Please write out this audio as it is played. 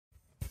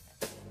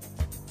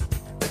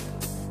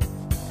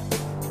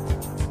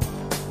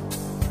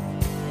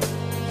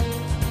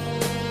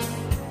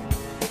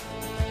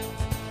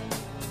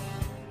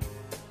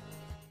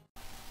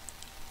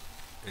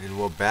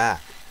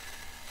back.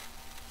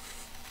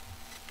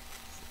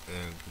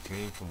 And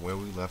continuing from where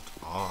we left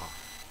off.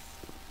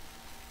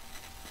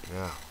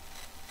 Now,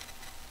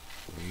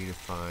 we need to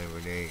find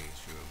Renee's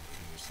room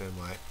in the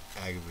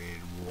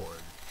semi-aggravated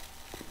ward.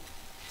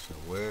 So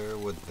where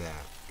would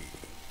that be?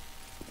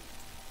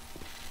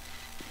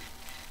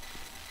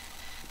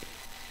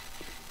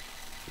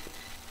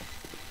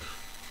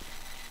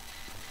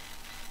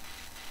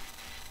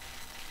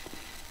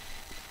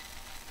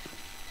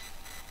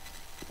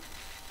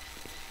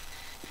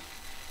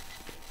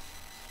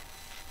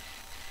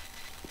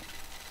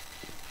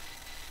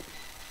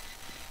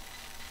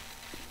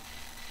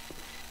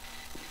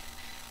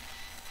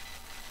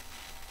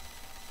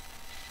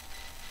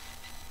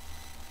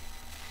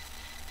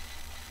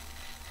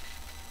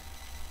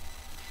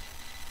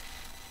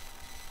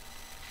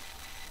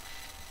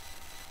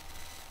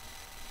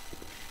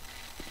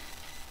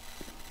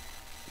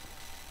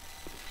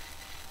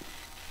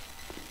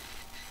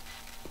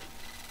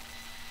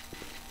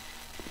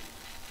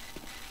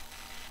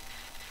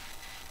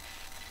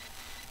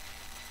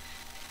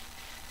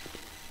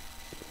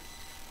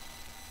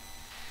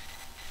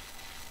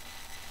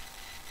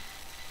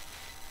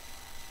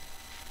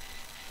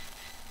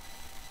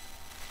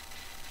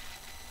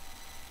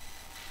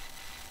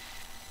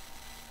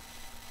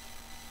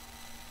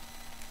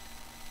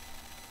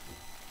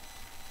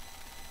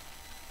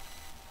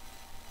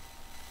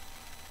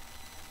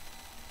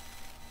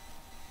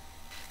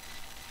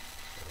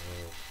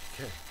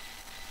 Okay.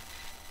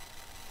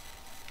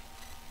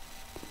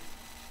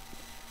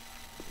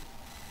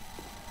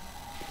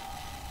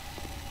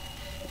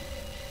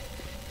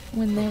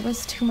 When there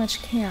was too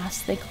much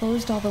chaos, they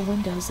closed all the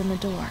windows and the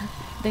door.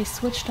 They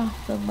switched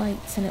off the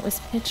lights and it was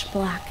pitch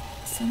black.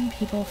 Some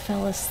people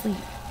fell asleep.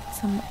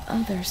 Some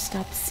others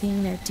stopped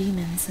seeing their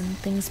demons and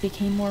things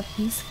became more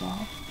peaceful.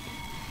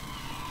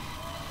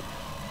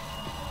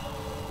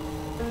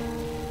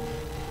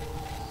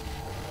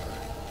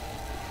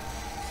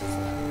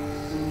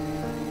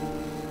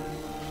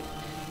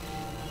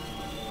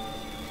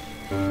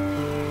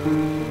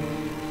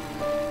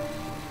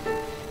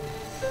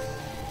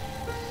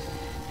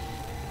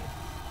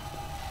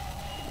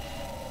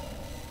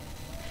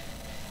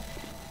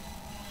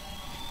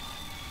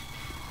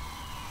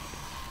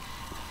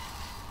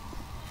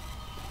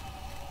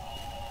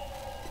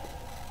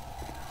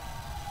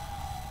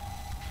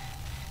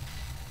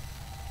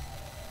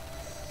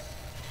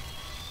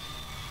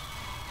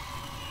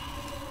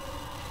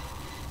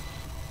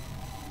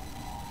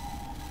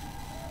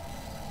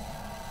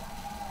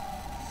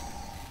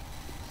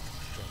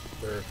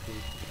 Therapy.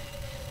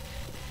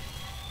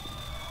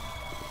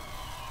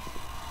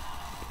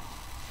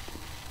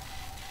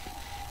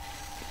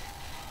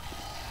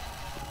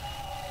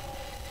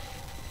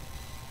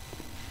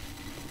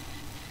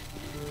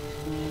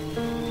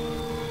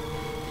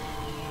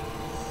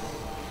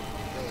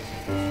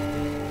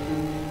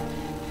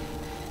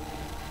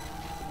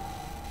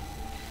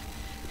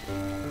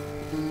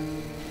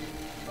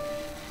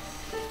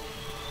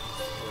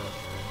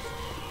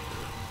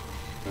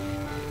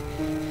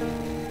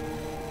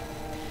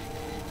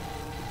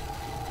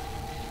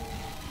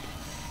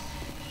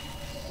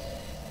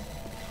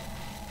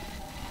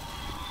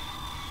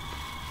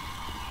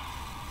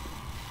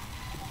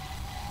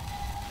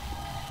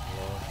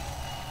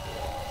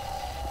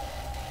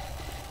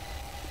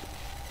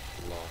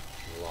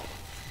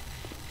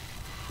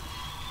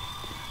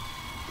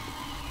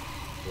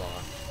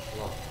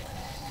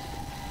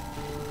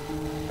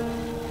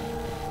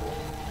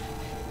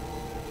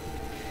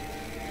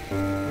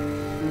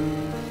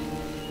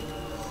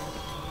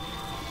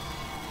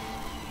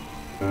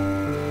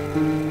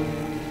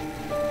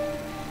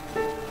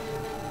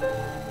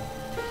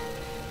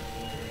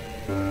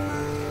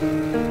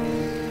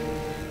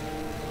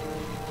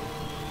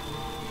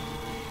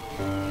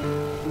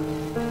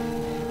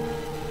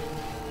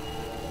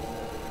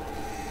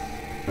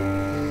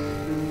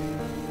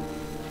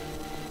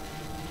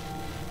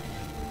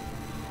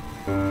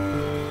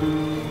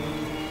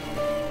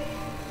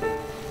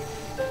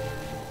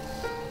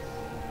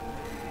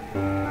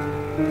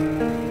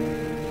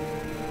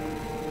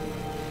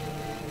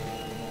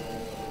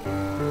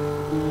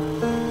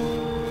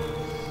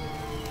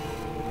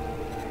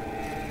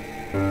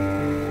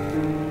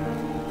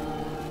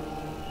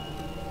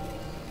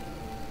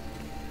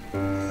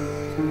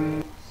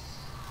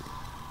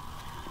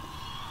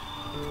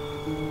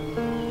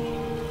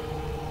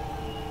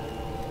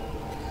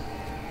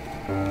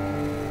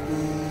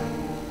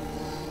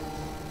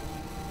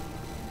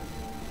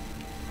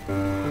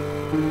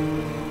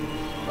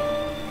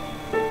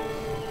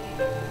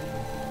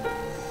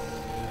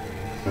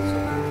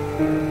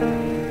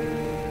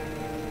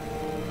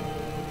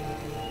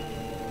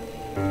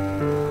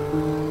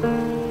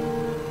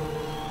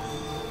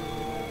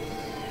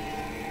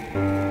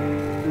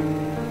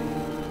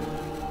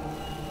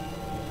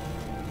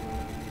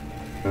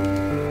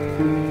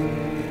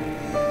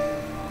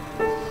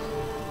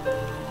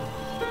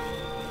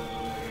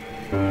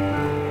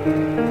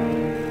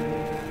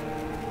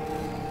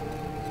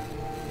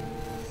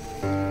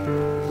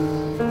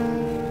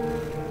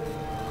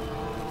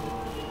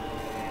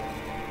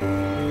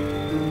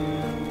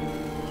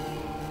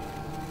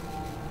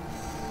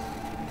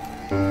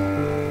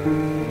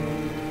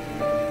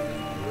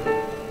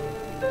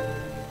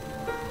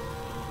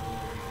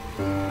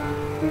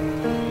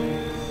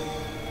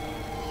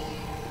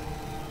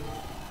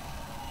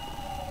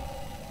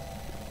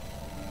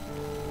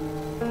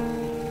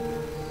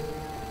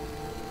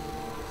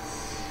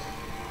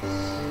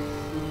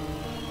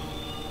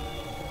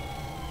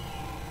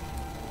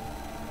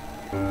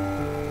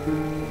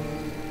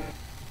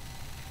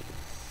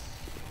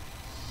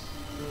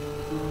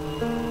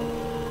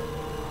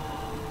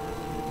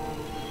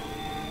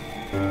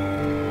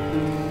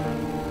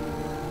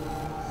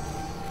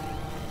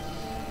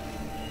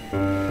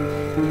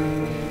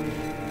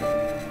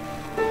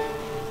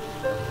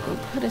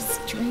 put a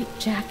straight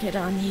jacket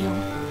on you.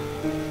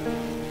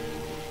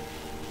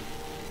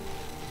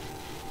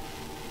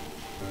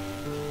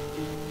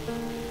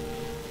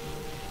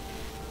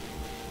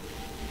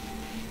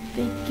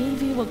 They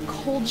gave you a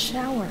cold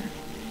shower.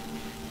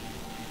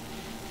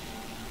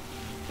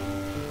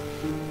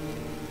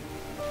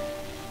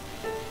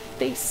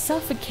 They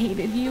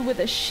suffocated you with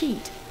a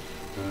sheet.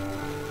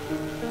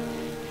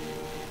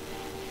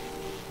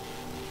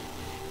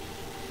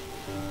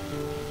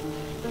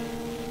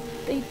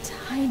 They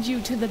tied you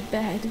to the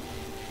bed.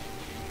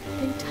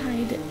 They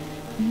tied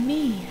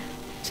me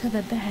to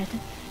the bed.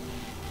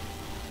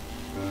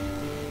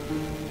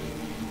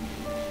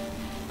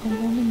 A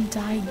woman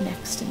died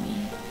next to me,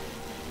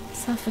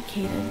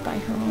 suffocated by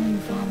her own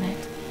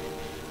vomit.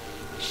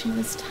 She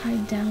was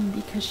tied down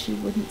because she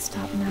wouldn't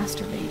stop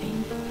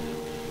masturbating.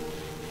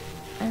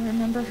 I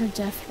remember her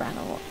death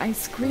rattle. I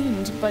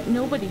screamed, but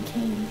nobody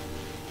came.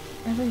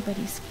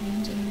 Everybody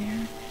screamed in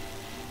there.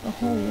 A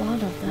whole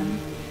lot of them.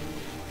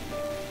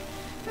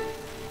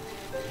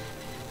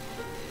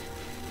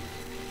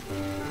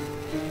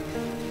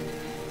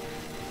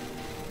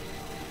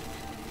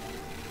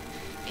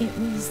 It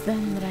was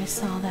then that I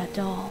saw that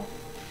doll,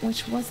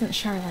 which wasn't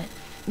Charlotte.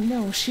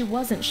 No, she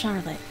wasn't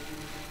Charlotte.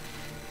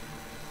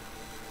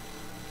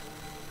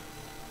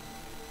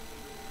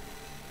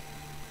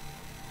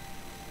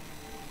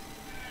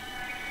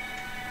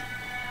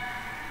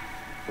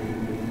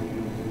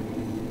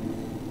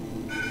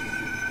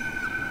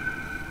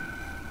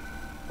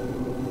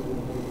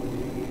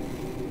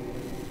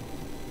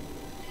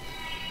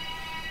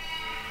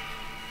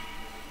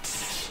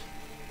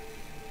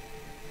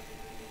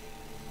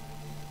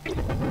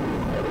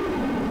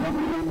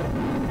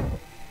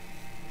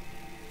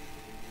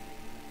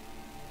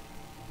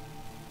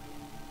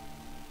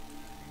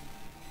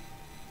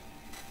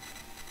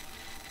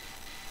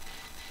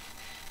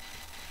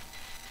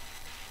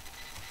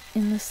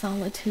 In the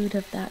solitude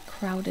of that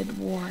crowded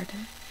ward,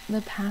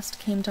 the past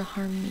came to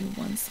harm me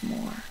once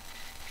more.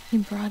 He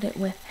brought it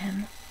with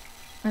him.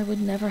 I would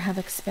never have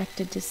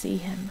expected to see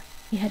him.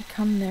 He had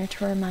come there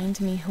to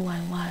remind me who I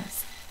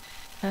was.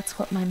 That's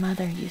what my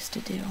mother used to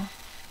do.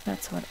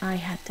 That's what I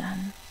had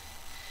done.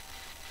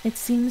 It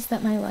seems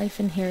that my life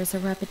in here is a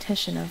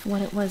repetition of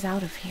what it was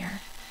out of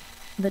here.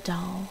 The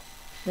doll,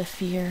 the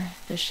fear,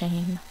 the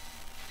shame.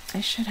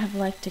 I should have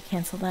liked to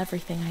cancel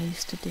everything I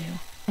used to do.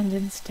 And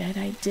instead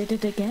I did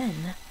it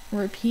again,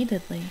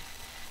 repeatedly.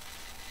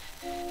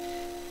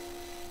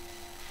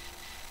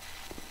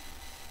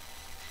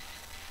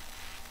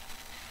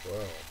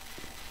 Well,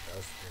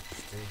 that's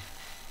interesting.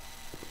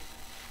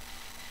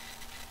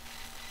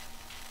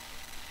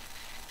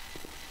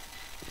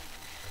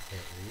 I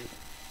can't read.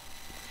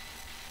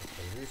 The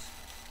police?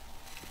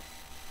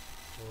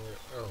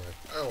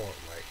 I don't want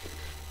lightning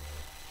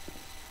anymore.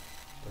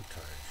 I'm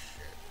tired of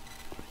shit.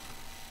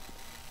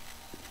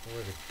 I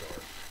want it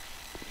dark.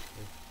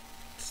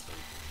 Sleepy.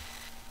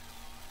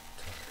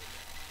 Tired.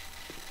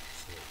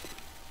 Sleep.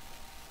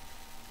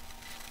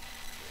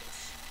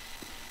 Yes.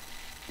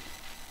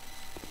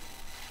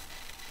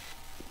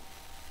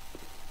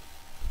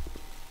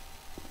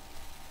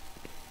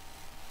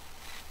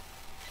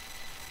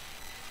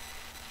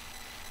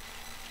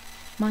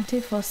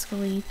 Monte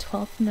Foscoli,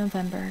 12th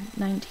November,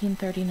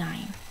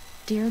 1939.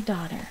 Dear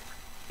daughter,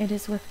 it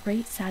is with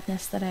great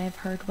sadness that I have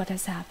heard what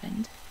has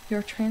happened.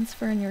 Your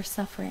transfer and your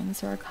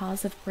sufferings are a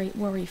cause of great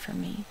worry for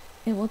me.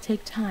 It will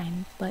take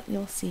time, but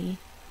you'll see.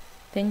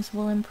 Things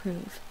will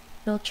improve.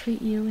 They'll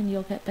treat you and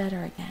you'll get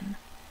better again.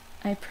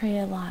 I pray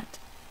a lot,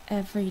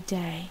 every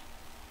day.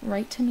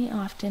 Write to me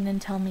often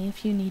and tell me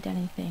if you need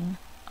anything.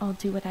 I'll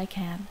do what I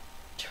can.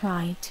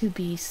 Try to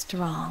be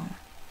strong.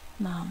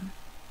 Mom.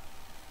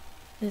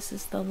 This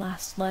is the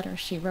last letter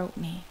she wrote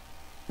me.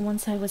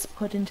 Once I was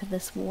put into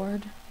this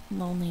ward,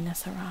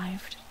 loneliness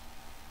arrived.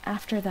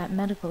 After that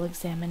medical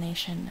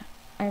examination,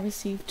 I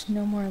received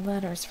no more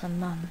letters from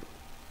Mum.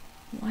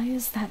 Why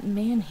is that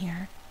man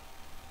here?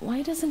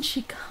 Why doesn't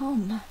she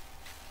come?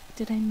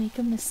 Did I make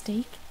a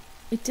mistake?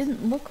 It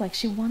didn't look like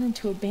she wanted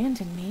to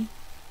abandon me.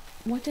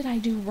 What did I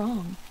do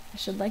wrong? I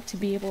should like to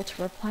be able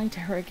to reply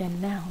to her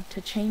again now, to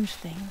change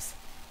things.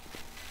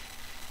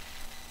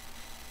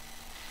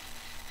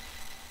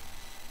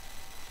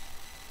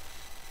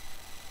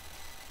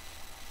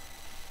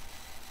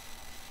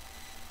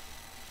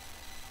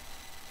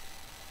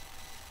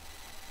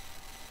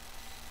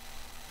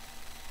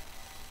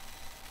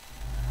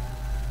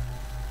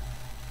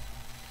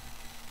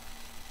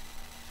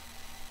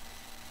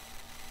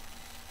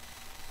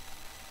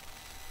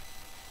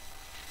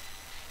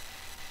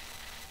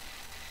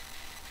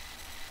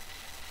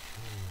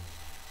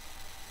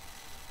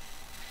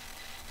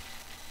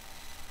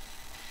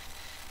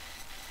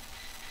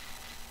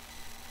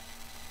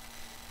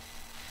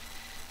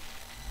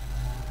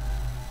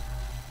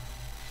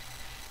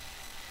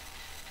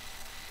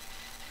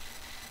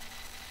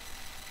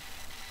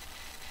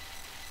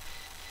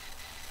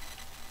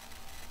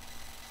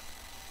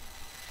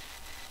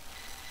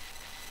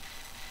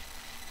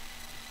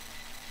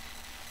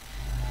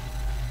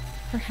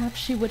 Perhaps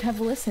she would have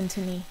listened to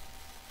me.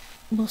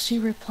 Will she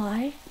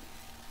reply?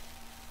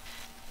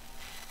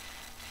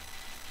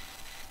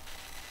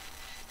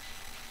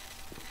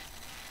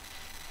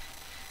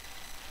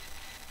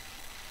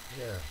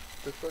 Yeah,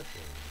 good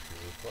question. She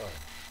reply.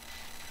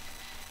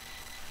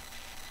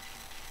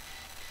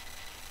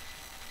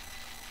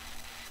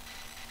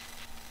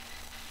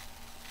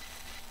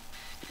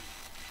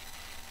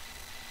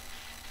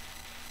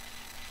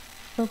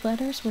 The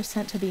letters were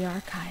sent to the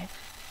archive.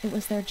 It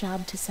was their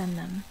job to send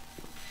them.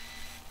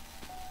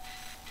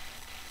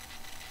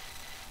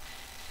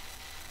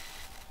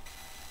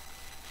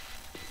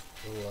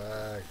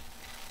 Relax.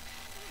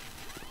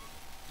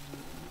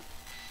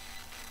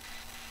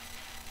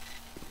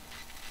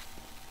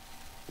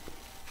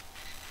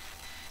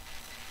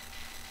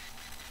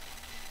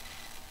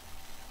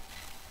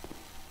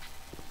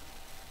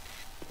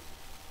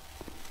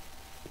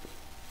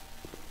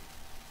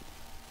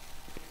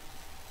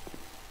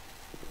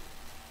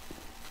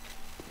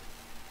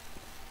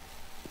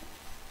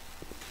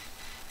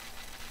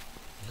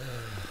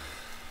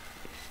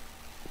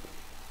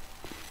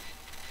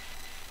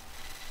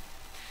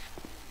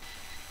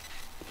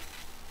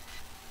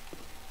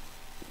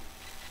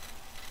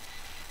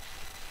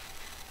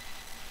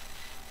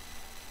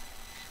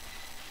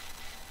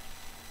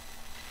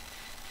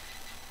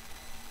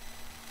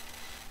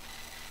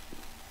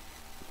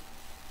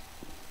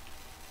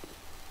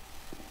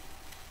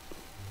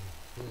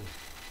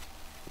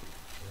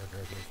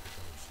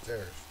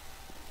 Downstairs.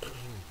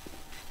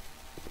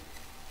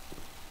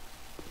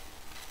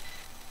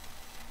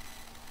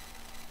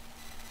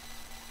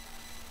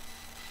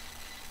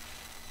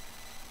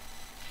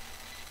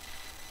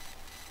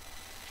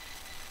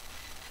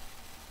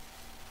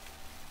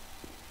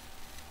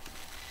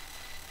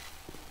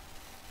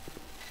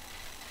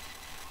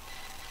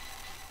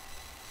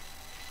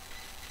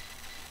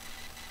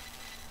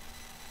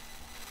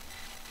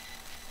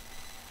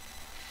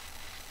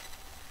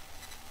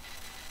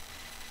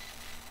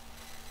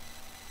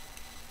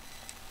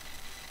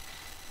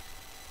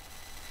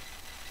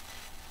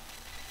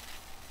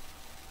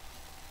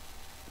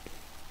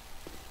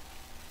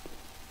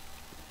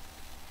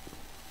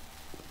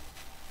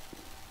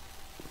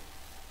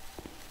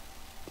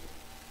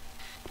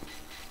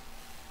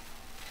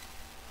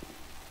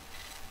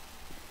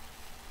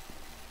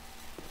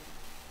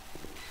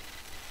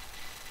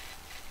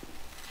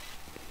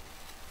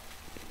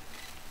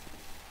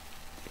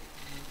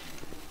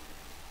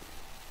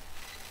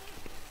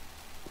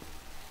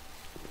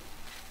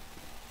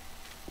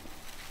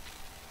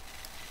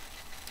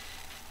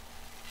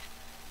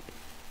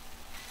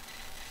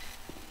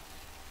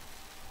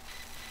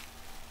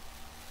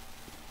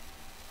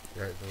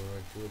 Right, so what do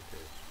I do with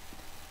this?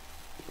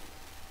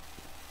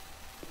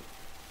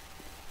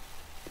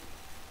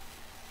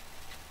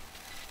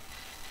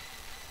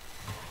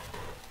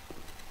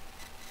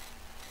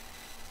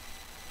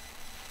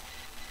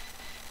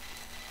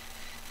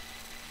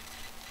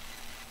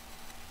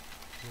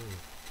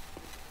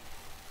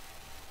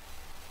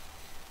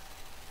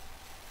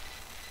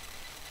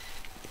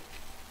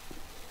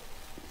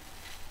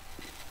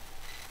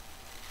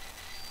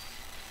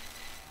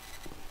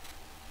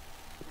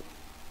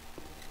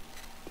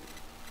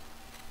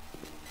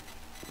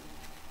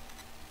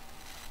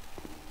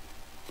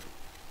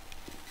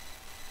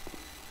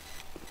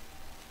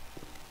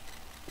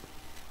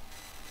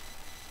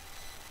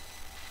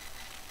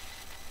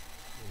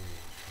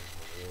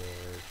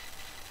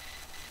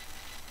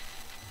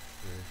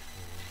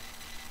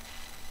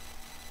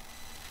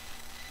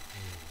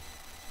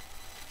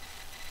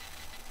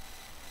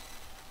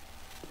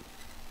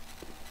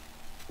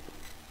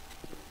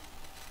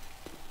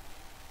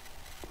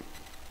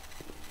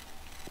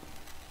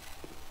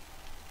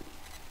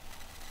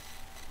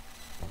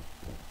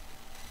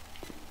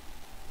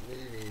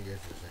 Maybe get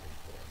the second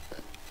floor on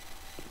that.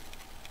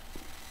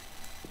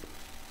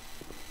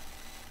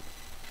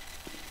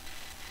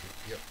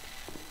 Yep.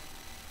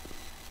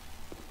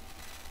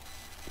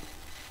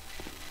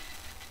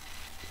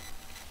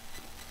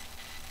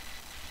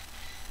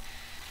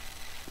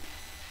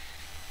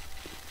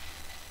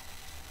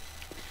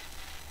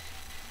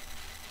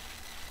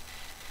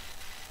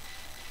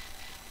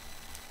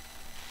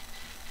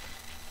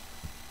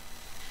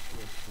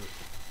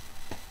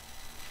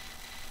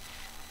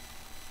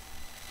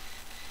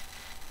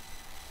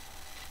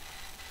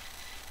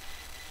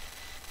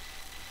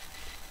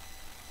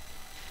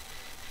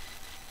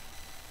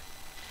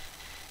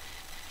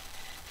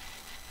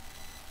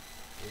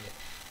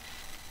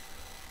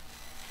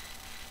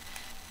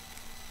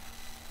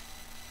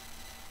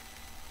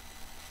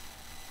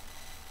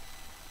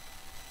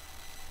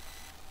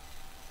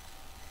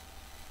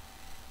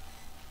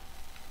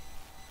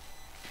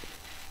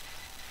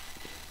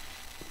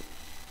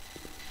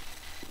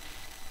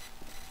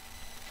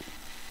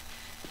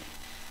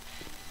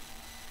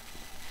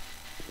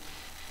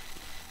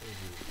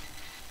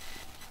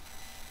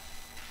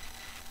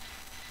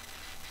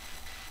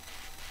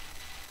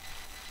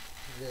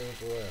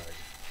 Lag.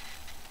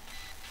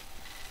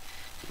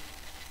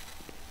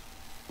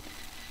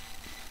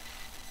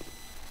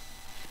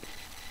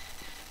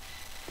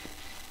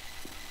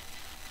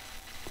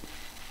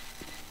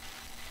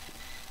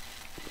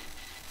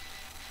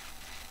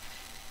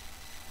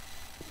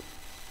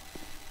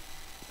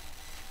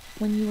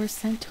 When you were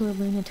sent to a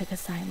lunatic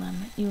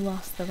asylum, you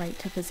lost the right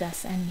to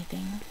possess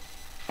anything.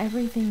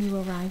 Everything you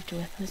arrived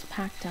with was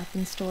packed up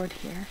and stored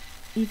here,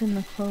 even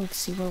the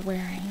clothes you were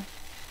wearing,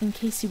 in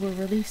case you were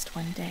released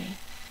one day.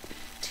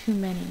 Too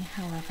many,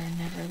 however,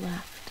 never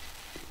left.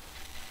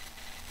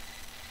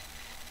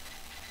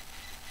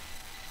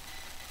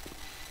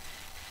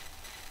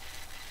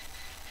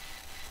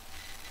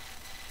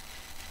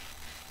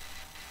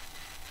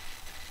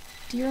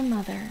 Dear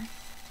Mother,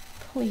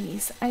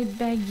 please, I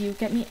beg you,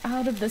 get me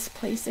out of this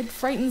place. It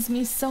frightens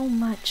me so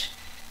much.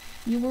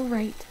 You were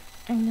right.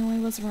 I know I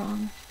was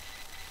wrong.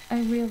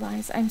 I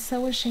realize I'm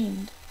so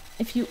ashamed.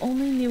 If you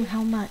only knew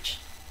how much.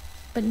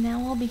 But now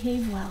I'll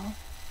behave well.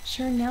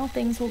 Sure, now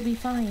things will be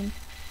fine.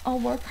 I'll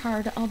work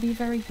hard. I'll be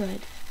very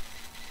good.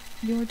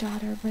 Your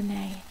daughter,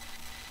 Renee.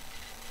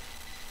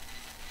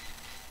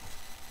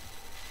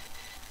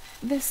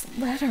 This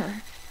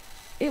letter.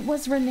 It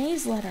was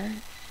Renee's letter.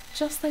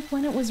 Just like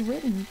when it was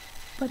written,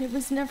 but it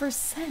was never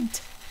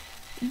sent.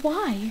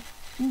 Why?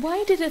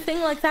 Why did a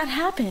thing like that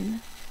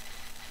happen?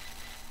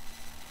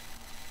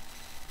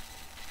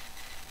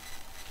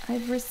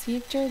 I've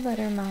received your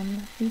letter,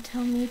 Mum. You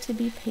tell me to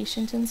be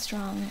patient and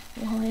strong,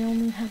 while I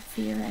only have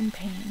fear and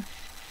pain,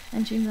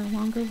 and you no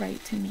longer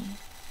write to me.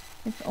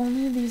 If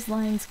only these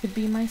lines could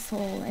be my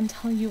soul and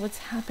tell you what's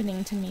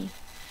happening to me.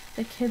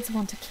 The kids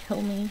want to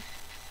kill me.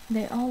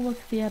 They all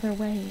look the other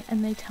way,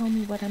 and they tell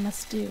me what I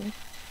must do.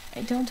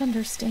 I don't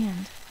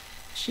understand.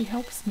 She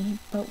helps me,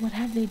 but what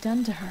have they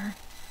done to her?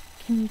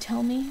 Can you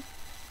tell me?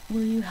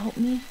 Will you help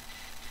me?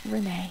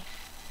 Renee.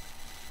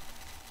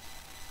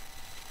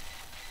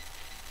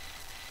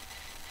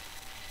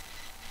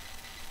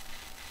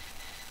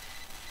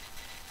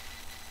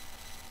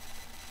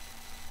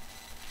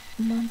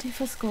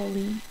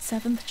 Montefoscoli,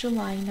 7th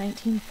July,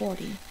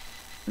 1940.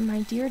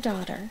 My dear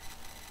daughter,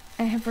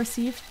 I have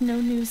received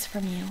no news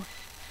from you.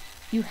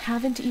 You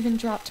haven't even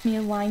dropped me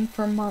a line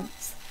for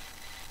months.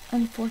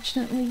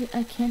 Unfortunately,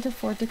 I can't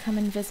afford to come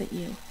and visit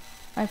you.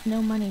 I've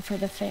no money for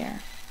the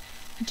fare.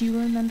 Do you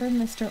remember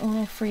Mr.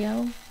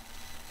 Onofrio?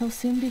 He'll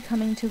soon be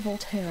coming to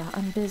Volterra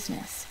on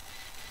business.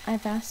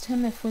 I've asked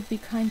him if would be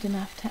kind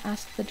enough to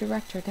ask the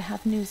director to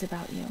have news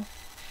about you.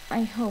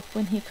 I hope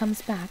when he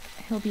comes back,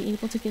 he'll be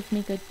able to give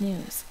me good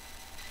news.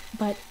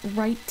 But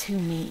write to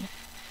me.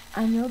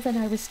 I know that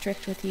I was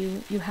strict with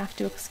you. You have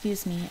to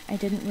excuse me. I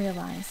didn't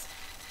realize.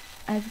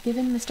 I've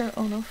given Mr.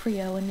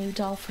 Onofrio a new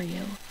doll for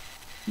you.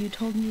 You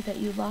told me that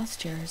you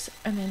lost yours,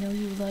 and I know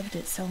you loved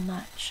it so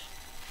much.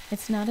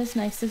 It's not as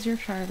nice as your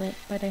Charlotte,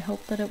 but I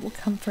hope that it will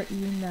comfort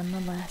you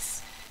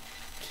nonetheless.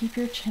 Keep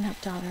your chin up,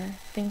 daughter.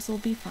 Things will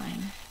be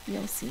fine.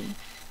 You'll see.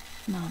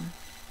 Mom.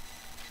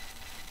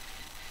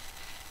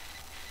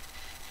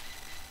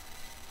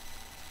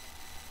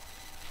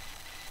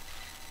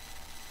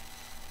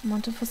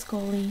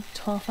 Montefoscoli,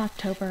 12th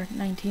October,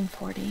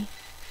 1940.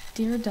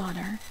 Dear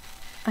daughter,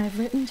 I have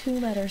written 2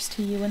 letters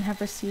to you and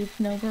have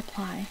received no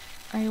reply.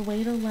 I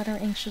await a letter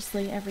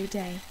anxiously every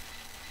day.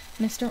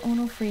 Mr.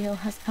 Onofrio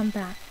has come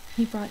back.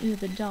 He brought you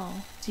the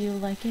doll. Do you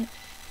like it?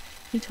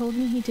 He told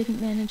me he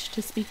didn't manage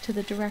to speak to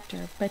the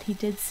director, but he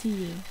did see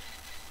you.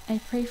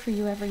 I pray for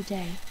you every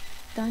day.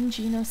 Don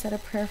Gino said a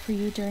prayer for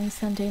you during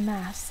Sunday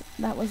Mass.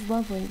 That was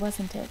lovely,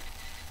 wasn't it?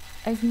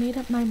 I've made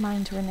up my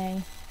mind,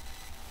 Renee.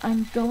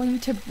 I'm going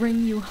to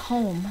bring you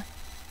home.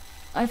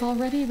 I've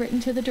already written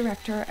to the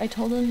director. I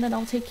told him that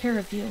I'll take care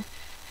of you.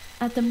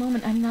 At the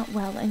moment, I'm not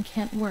well and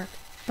can't work.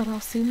 But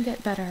I'll soon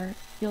get better.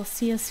 You'll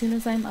see as soon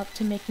as I'm up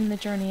to making the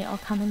journey, I'll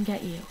come and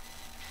get you.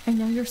 I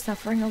know you're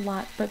suffering a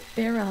lot, but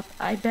bear up,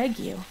 I beg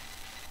you.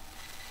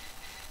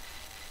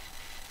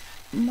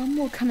 Mum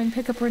will come and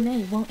pick up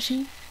Renee, won't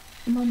she?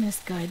 Mum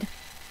is good,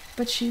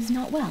 but she's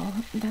not well.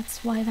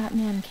 That's why that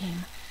man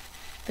came.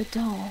 The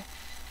doll.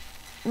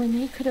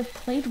 Renee could have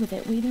played with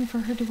it, waiting for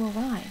her to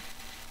arrive.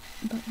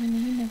 But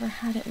Renee never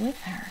had it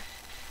with her.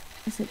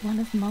 Is it one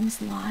of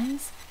Mum's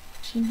lies?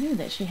 She knew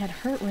that she had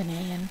hurt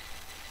Renee and...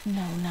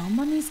 No,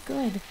 Mummy's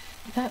good.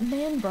 That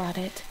man brought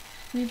it.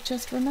 We've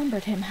just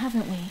remembered him,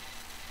 haven't we?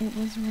 It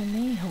was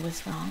Renee who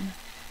was wrong.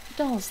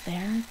 Doll's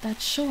there,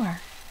 that's sure.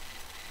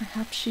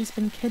 Perhaps she's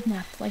been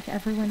kidnapped like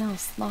everyone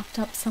else, locked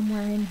up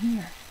somewhere in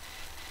here.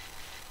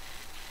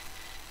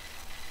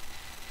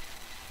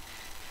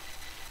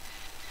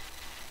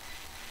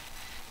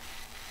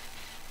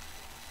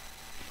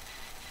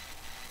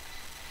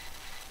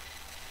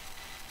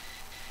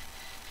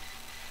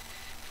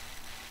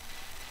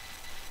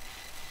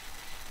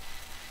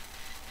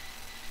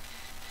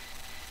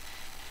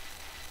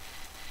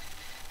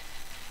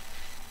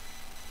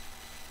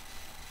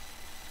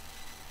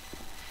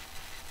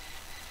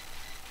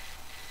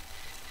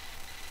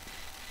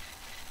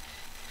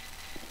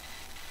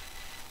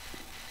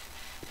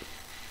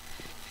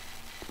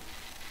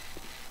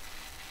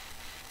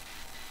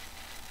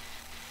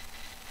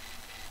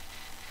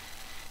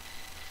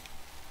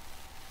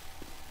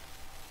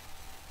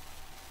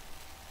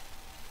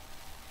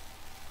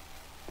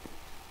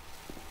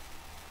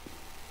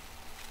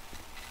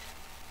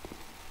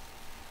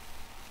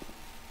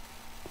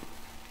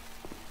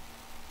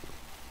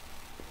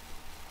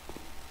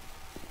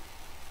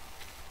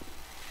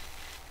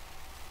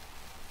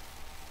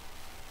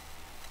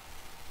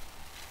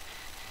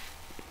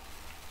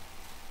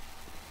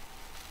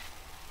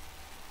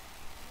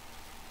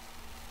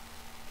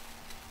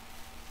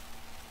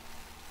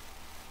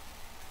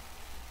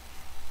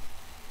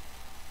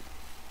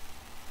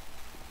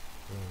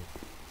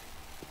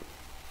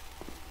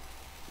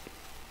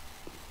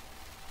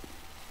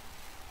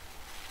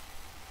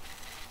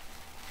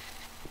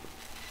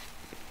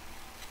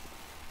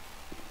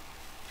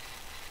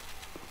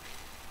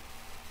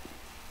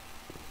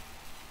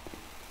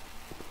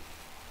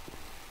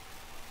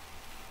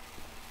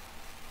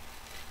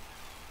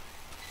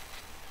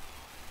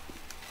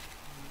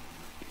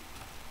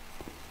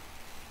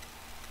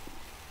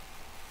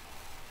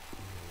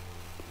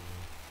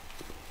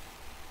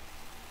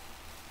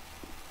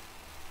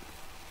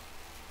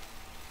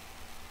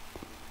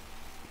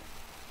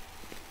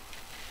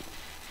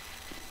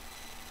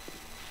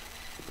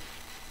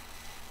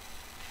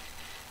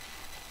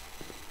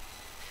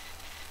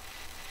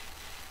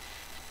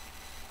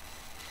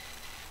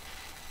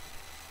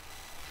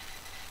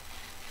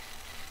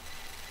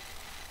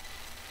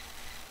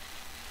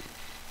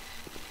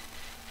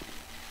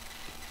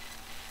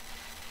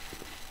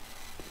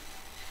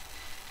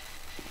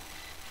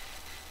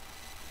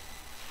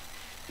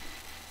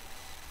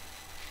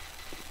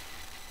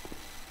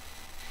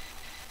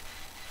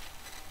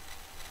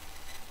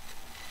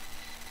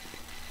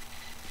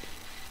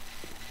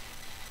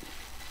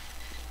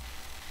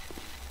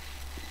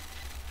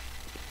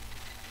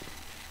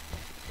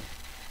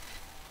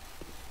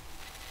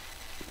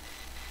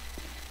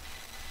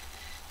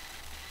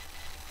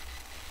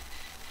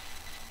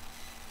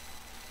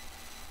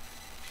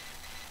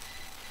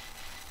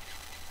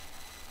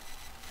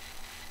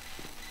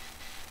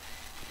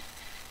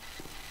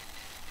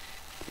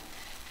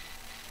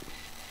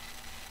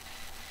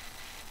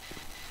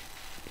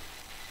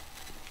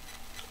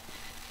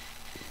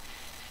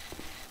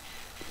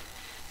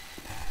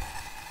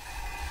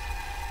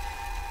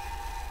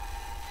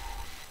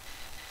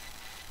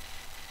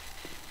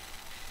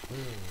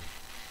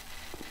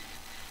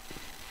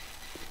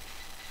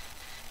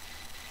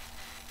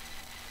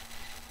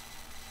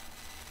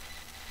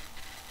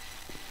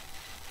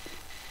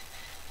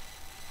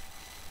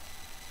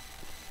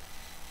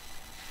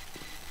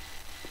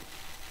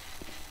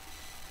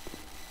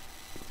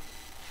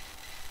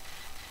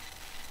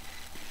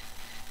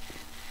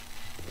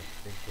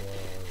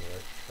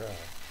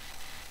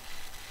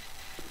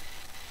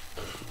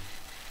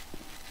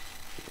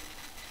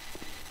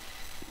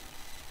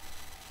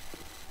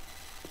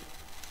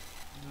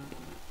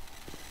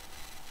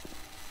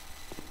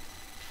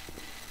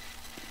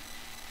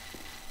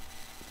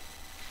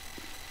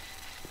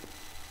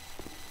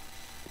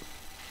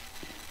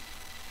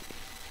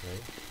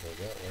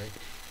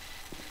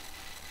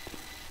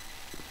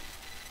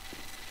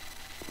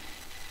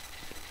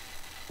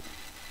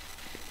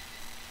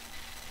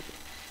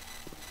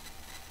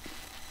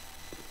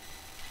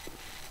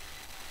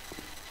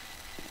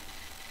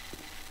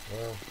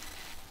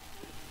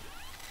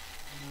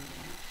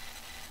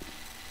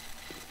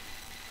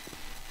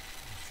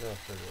 I'll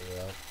figure it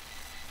out.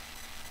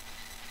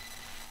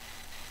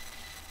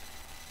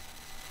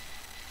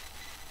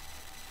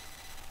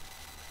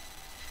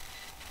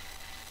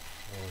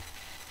 Oh,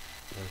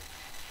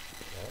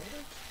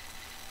 what?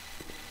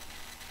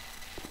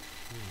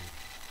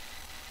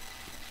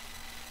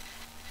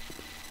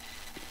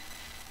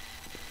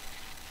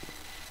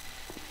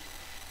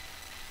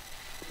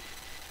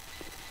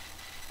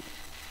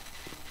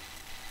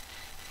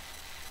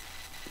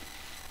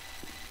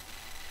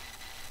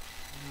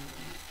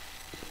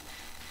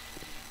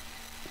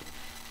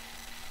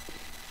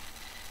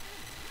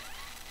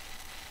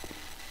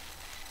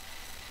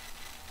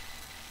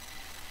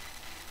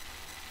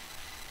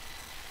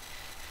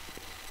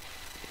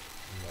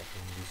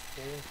 Nothing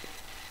useful.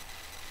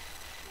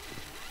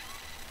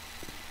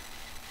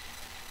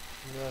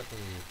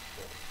 Nothing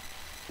useful.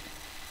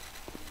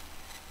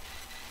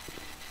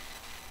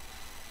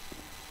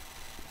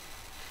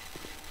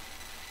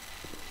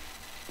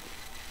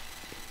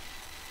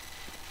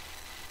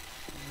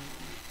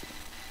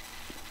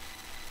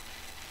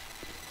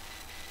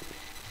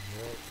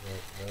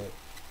 Nope.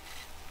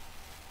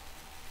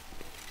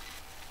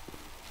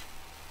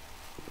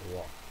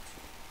 Locked.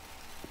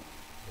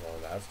 Well,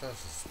 that's not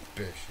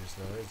suspicious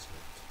now, is it?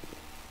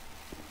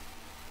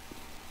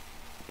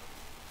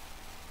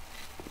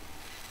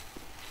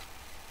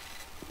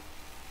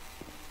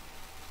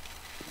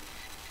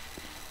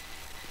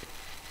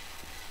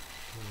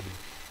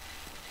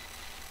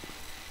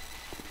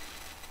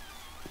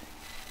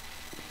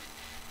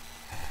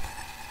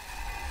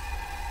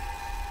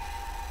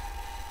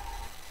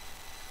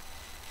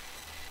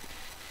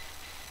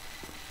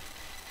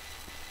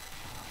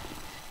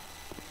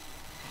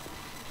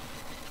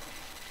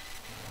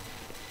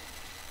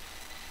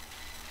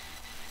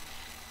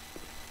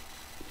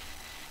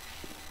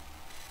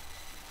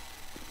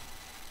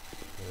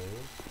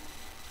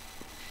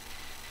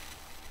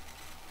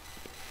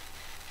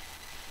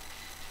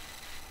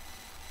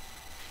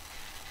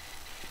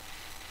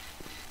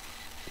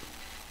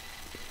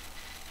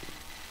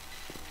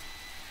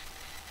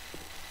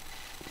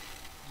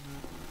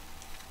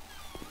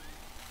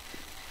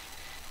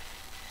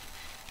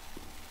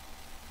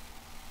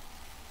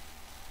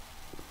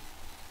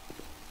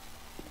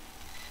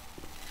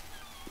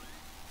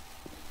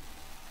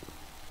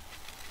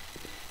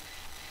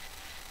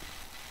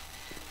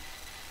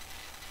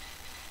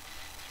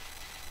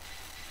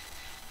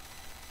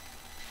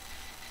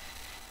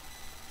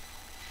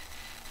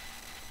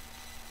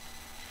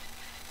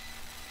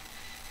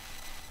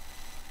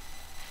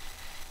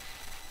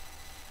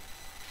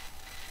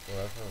 Well,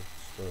 that's not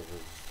sort of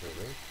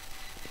disturbing.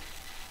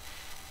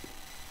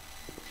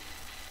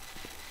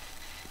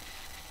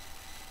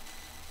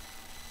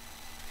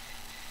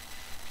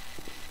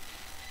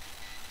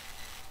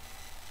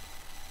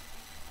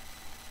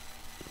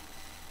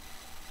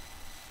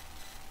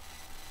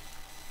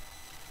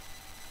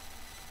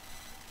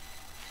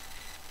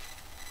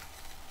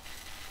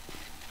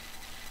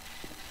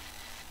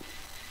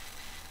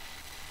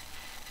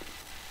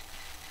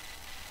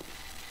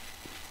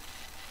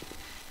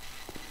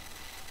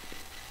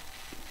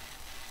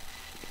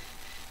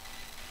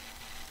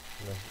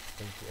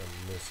 I think I'm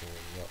missing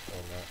what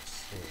on that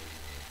scene.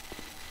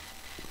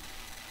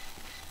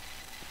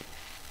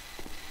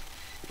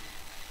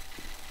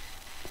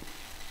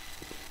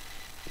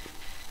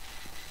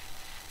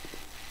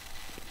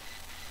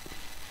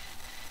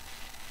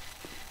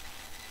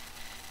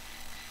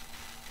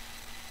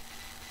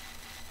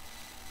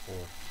 4,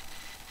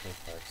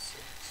 5,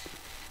 6.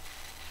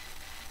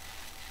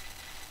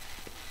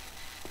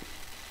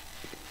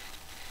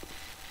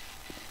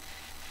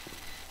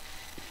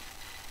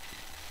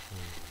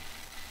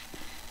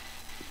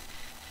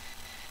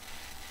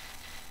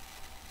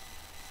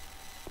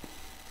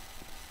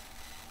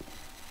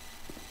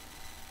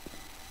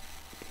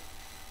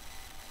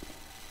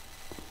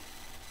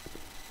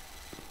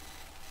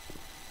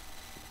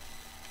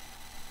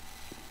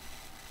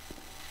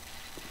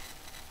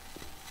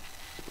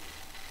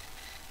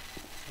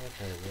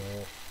 Okay,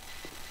 well,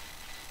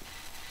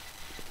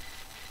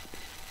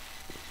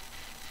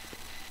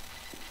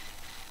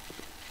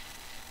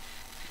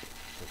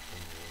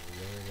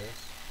 I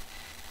guess.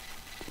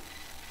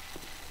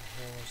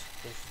 How am I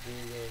supposed to do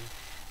then?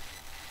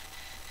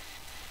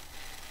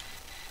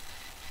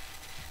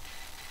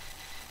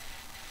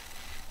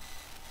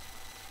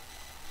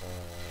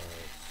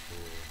 Let's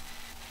see.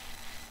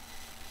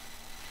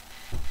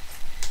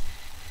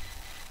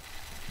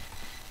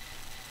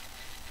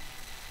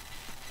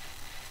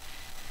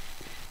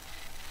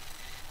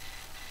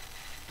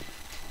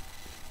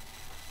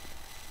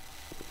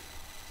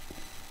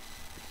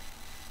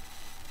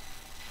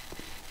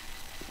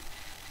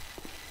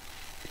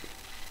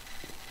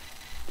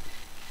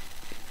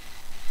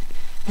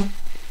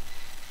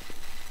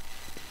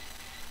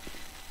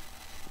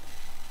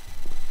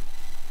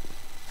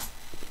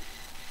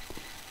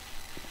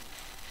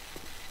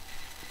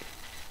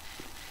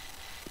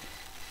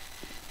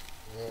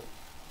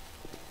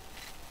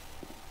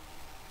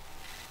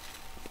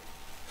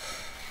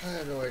 I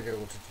have no idea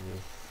what to do.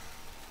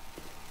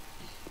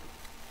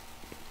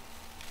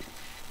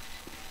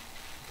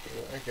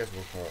 I guess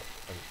we'll call it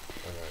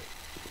a night.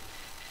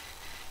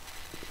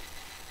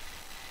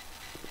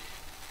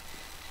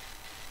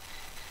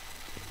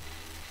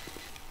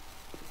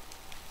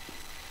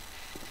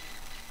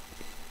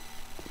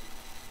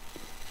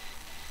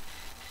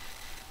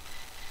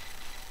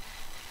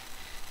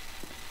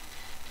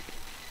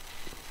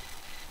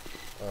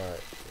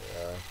 Alright,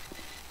 yeah.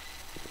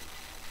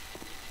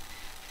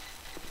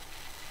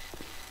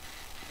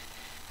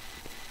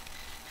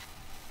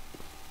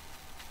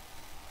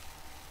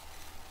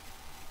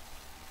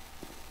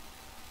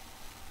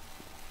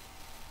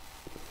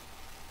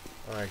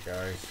 Alright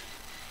guys.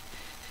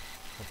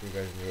 Hope you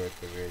guys enjoyed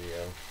the video.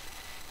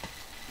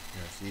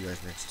 Yeah, see you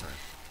guys next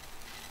time.